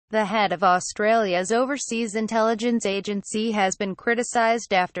The head of Australia's overseas intelligence agency has been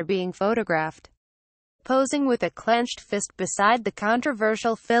criticised after being photographed posing with a clenched fist beside the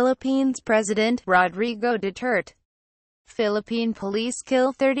controversial Philippines President, Rodrigo Duterte. Philippine police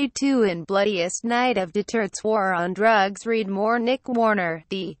kill 32 in bloodiest night of Duterte's war on drugs. Read more. Nick Warner,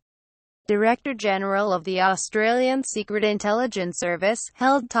 the Director General of the Australian Secret Intelligence Service,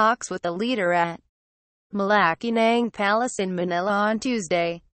 held talks with the leader at Malacanang Palace in Manila on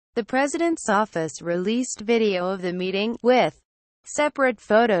Tuesday. The president's office released video of the meeting, with separate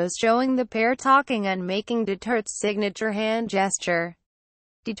photos showing the pair talking and making Duterte's signature hand gesture.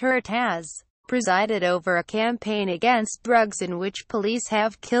 Duterte has presided over a campaign against drugs in which police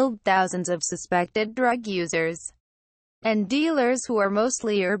have killed thousands of suspected drug users and dealers who are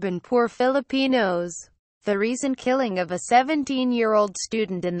mostly urban poor Filipinos. The recent killing of a 17-year-old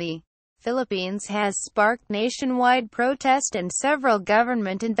student in the Philippines has sparked nationwide protest and several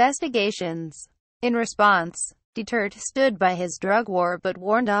government investigations. In response, Duterte stood by his drug war but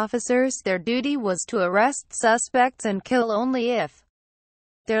warned officers their duty was to arrest suspects and kill only if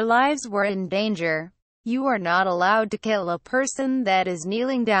their lives were in danger. You are not allowed to kill a person that is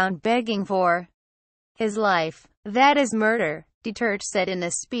kneeling down begging for his life. That is murder, Duterte said in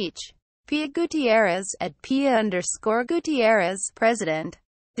a speech. Pia Gutierrez, at Pia_Gutierrez, President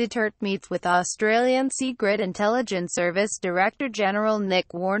Duterte meets with Australian Secret Intelligence Service Director General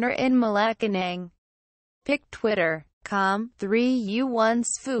Nick Warner in Malacanang. Pic Twitter.com, 3U1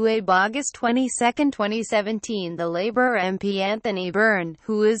 Sfueb August 22, 2017. The Labour MP Anthony Byrne,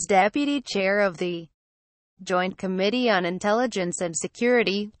 who is Deputy Chair of the Joint Committee on Intelligence and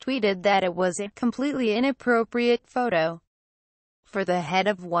Security, tweeted that it was a completely inappropriate photo for the head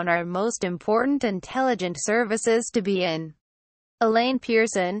of one of our most important intelligence services to be in. Elaine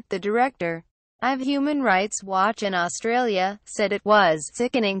Pearson, the director of Human Rights Watch in Australia, said it was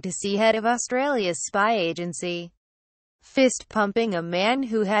sickening to see head of Australia's spy agency fist-pumping a man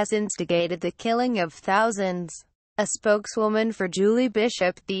who has instigated the killing of thousands. A spokeswoman for Julie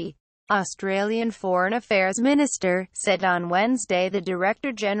Bishop, the Australian Foreign Affairs Minister, said on Wednesday the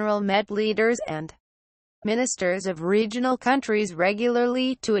Director General met leaders and ministers of regional countries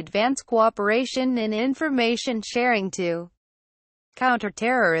regularly to advance cooperation in information sharing to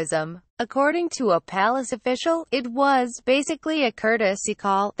counter-terrorism. According to a palace official, it was basically a courtesy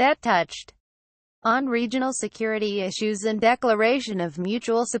call that touched on regional security issues and declaration of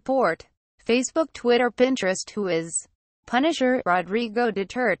mutual support. Facebook, Twitter, Pinterest. Who is Punisher? Rodrigo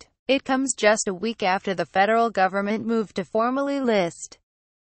Duterte. It comes just a week after the federal government moved to formally list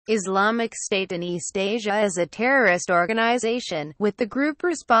Islamic State in East Asia as a terrorist organization, with the group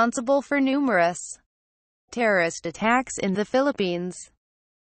responsible for numerous terrorist attacks in the Philippines.